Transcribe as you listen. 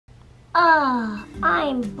Oh,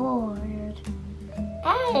 I'm bored.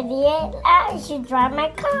 Elliot, I should drive my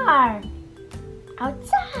car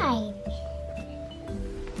outside.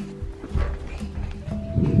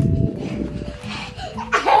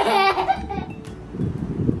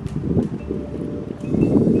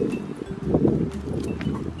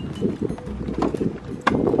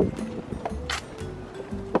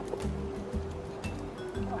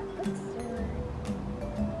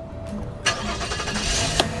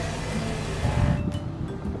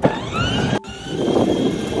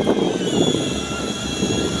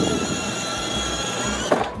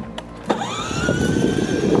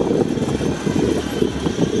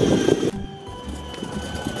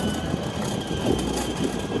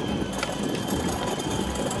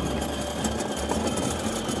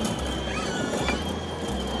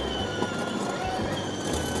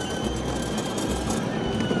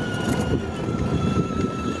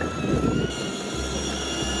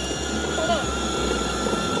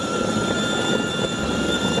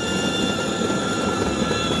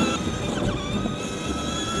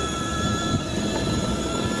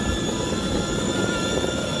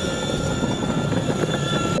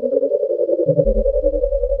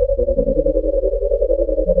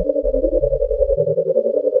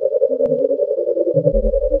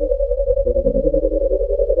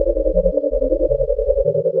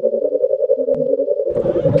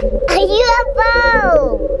 A UFO!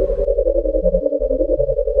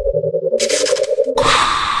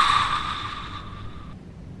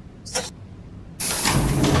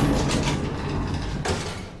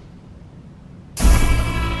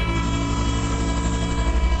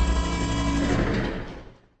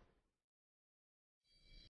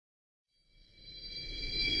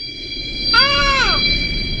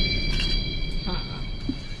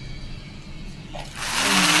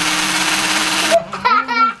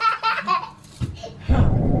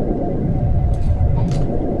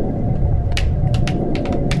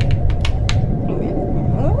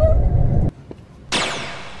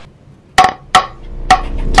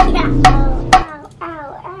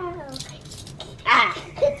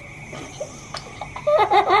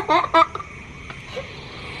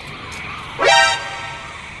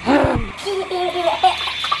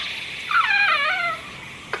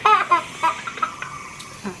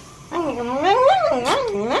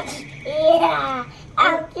 Yeah,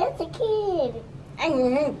 I'm just a kid.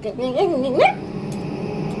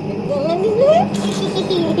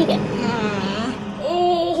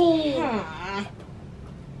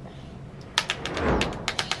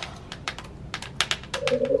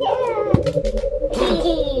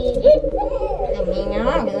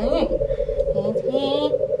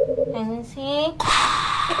 I'm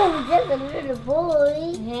just a little boy.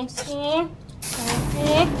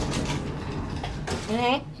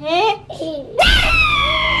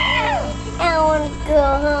 I want to go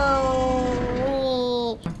home.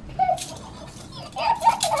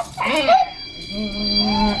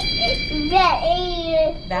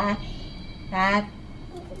 Dad.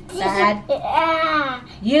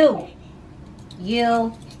 You.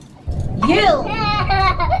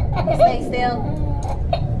 Stay still.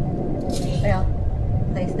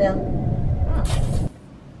 Stay still.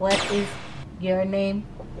 What is your name?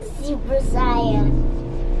 Super Siah.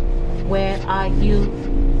 Where are you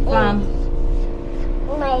from?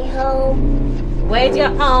 My home. Where's your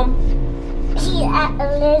home? Here at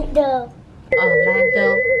Orlando.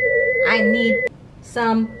 Orlando. I need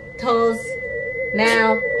some toes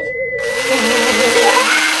now.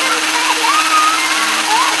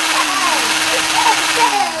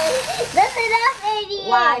 That's enough, idiot.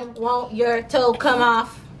 Why won't your toe come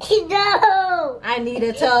off? No. I need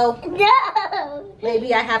a toe. No.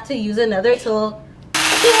 Maybe I have to use another tool.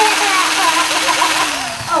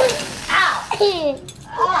 Oh, ow.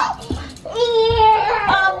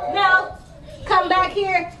 Oh, no. Come back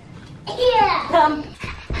here. Yeah. Come.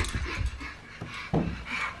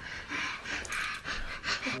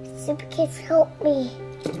 Super kids, help me.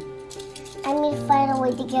 I need to find a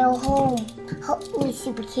way to go home. Help me,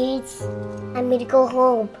 super kids. I need to go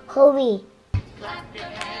home. Hurry. Clap your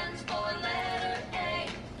hands for letter A.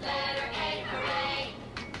 Letter A, hooray.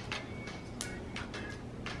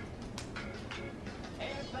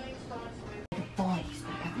 Everything starts with Boys.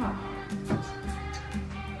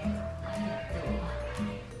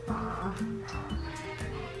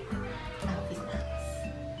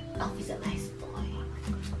 Alfie's a nice boy.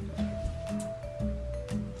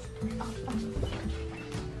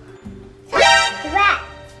 Rat.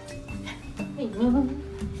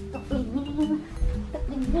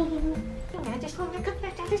 I just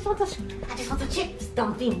want the chips.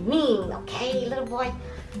 Don't be mean, okay, little boy?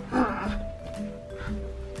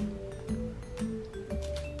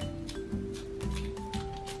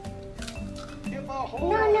 No,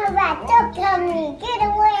 rat, don't tell me. Get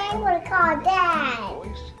away, I'm gonna call Dad.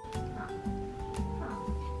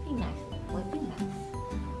 Be nice, boy. Be nice.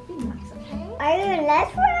 Be nice, okay? Are you a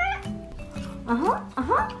nice rat?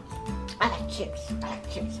 I like chips.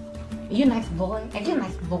 Are you a nice boy? Are you a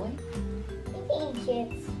nice boy? You can eat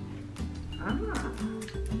chips.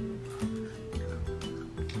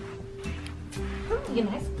 You a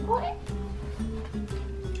nice boy?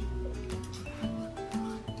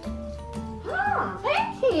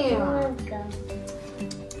 Thank you. Let's go.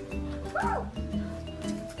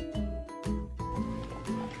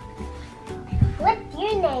 What's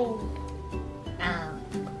your name?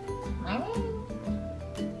 My name?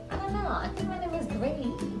 I don't know. I think my name is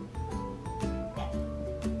Grady.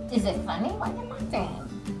 Is it funny? What's your name?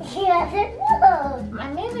 Yes, it knows. My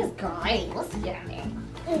name is Grady. What's your name?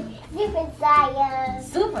 Different Siah.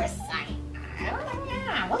 Super Sight.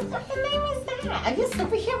 Yeah. What the name is that? Are you a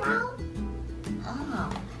superhero? Oh,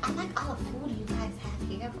 I like all the food you guys have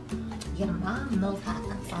here. Your mom knows how to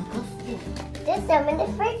cook some good food. There's some in the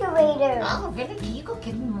refrigerator. Oh, really? Can you go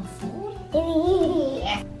get me more food?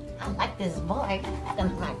 Yes. I like this boy.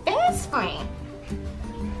 He's my best friend.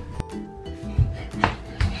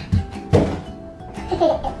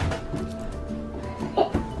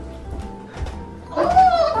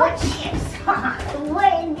 What chips?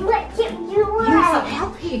 What chip you You need some want?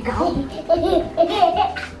 help? Here you go.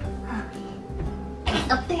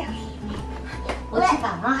 Up there. What chip I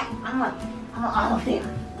want? I want all of them.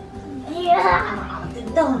 I Yeah. want all of them.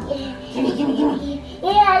 Don't. Give me.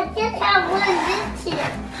 Yeah, just have one this chip.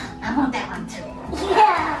 I want that one too.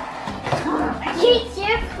 Yeah. Come on. You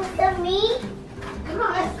chip for me? Come on,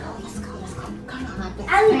 let's go. Come on, my best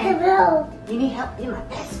I need to friend. go. You need help? You're my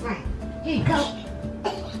best friend. Here you go.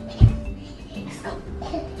 Let's go.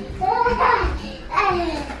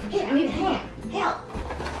 Here, I need a hand. Help.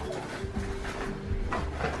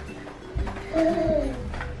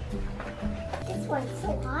 This one's so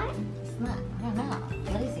hot. It's not. I don't know.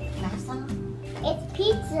 What is it? Can I have some? It's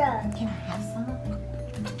pizza. Can I have some?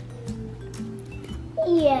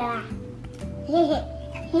 Yeah.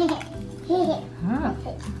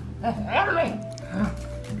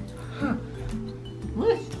 What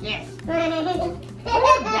is this? What is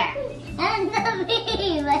that? That's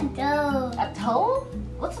a toe. A toe?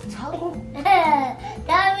 What's a toe?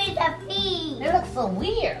 That means a feet. It looks so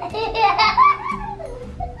weird.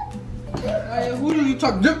 Who do you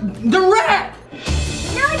talk? The rat!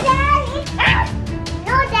 No,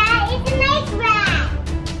 Dad, it's a nice rat.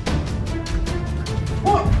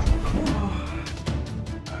 What?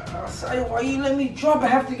 Siah, why you let me drop? I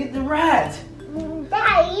have to get the rat.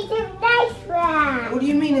 Dad, it's a nice rat. What do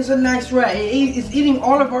you mean it's a nice rat? It's eating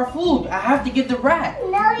all of our food. I have to get the rat.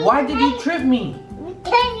 No, Why did you trip me?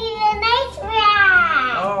 Because it's a nice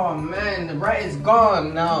rat. Oh man, the rat is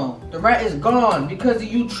gone now. The rat is gone because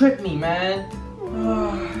you tripped me, man.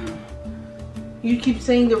 You keep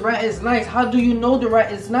saying the rat is nice. How do you know the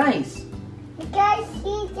rat is nice? Because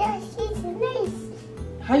she's nice.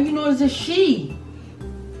 How you know it's a she?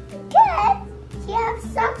 Because she has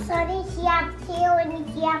socks on it, she has tail, and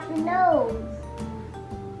she has nose.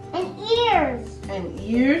 And ears. And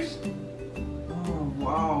ears? Oh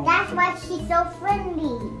wow. That's why she's so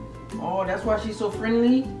friendly. Oh, that's why she's so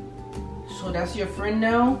friendly? So that's your friend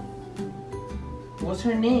now? What's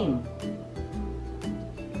her name?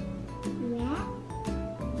 Rat?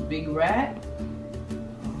 Big Rat?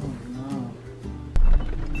 Oh no.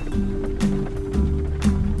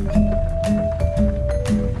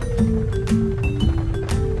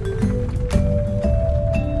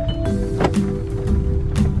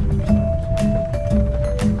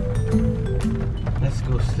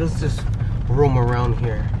 Let's just roam around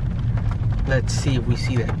here. Let's see if we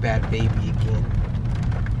see that bad baby again.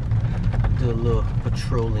 Do a little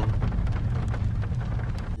patrolling.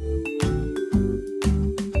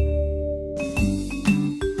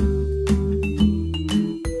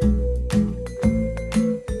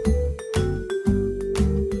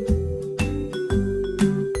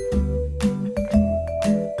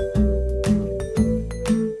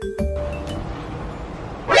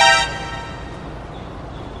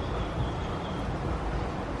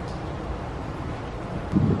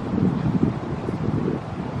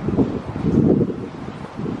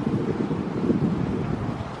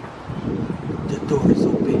 The door is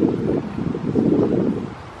open.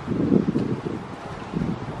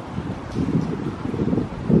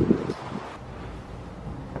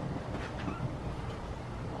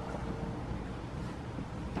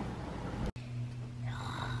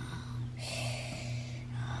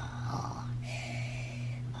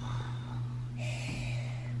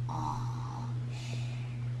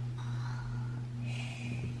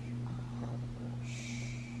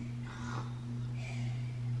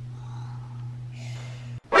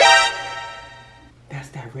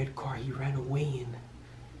 that red car he ran away in.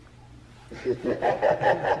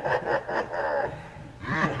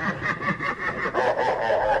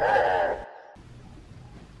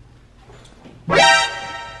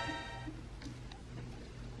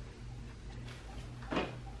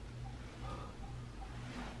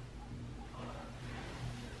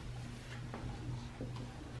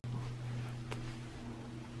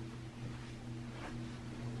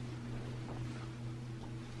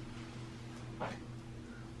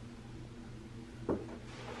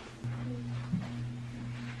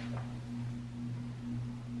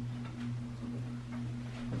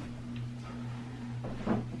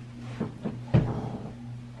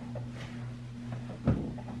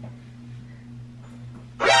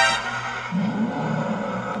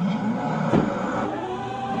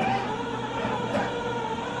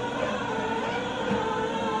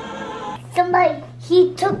 Somebody,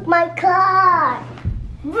 he took my car.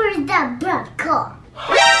 Where's that black car?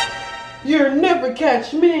 You'll never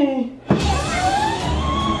catch me.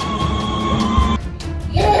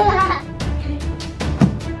 You're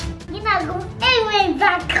not going anywhere in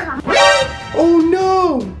that car. Oh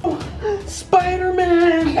no!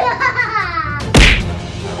 Spider-Man!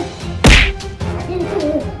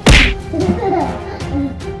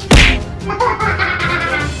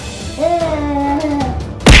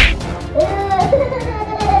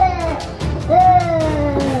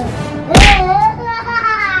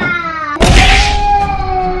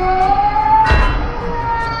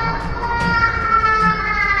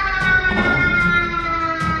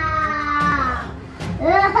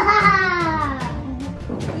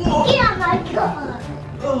 Get out my car!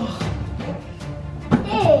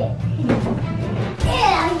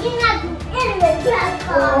 Yeah, you're not going anywhere in that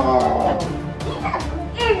car. You're not going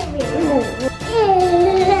anywhere.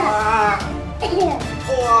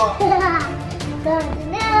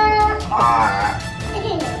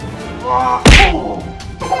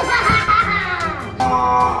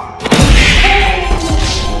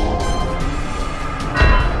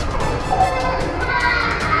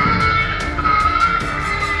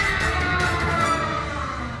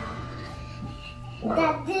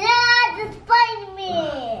 That's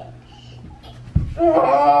Spider-Man.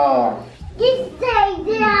 You stay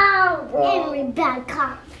down, every bad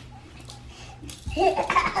cop.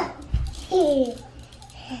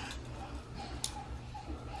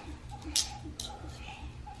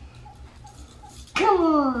 Come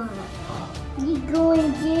on, you go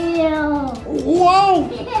in jail. Whoa!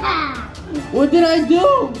 Yeah. What did I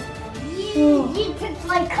do? You took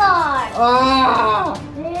my car. Ah!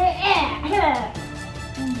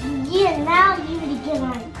 Yeah, now you need to get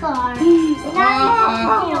my car.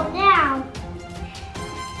 Now you now.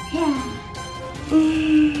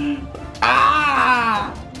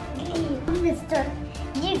 Ah! Mister,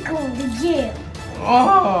 you're going to jail.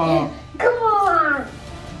 Oh! Come on.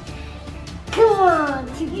 Come on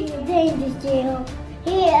to the danger jail.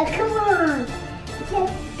 Yeah, come on.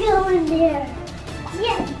 Just go in there.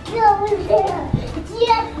 Yes, go in there.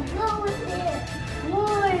 Yes, go in there.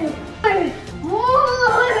 More.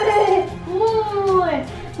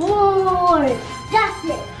 That's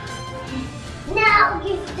it. Now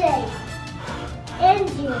you stay.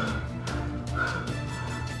 Engine.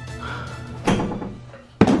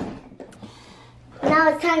 Now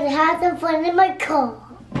it's time to have some fun in my car.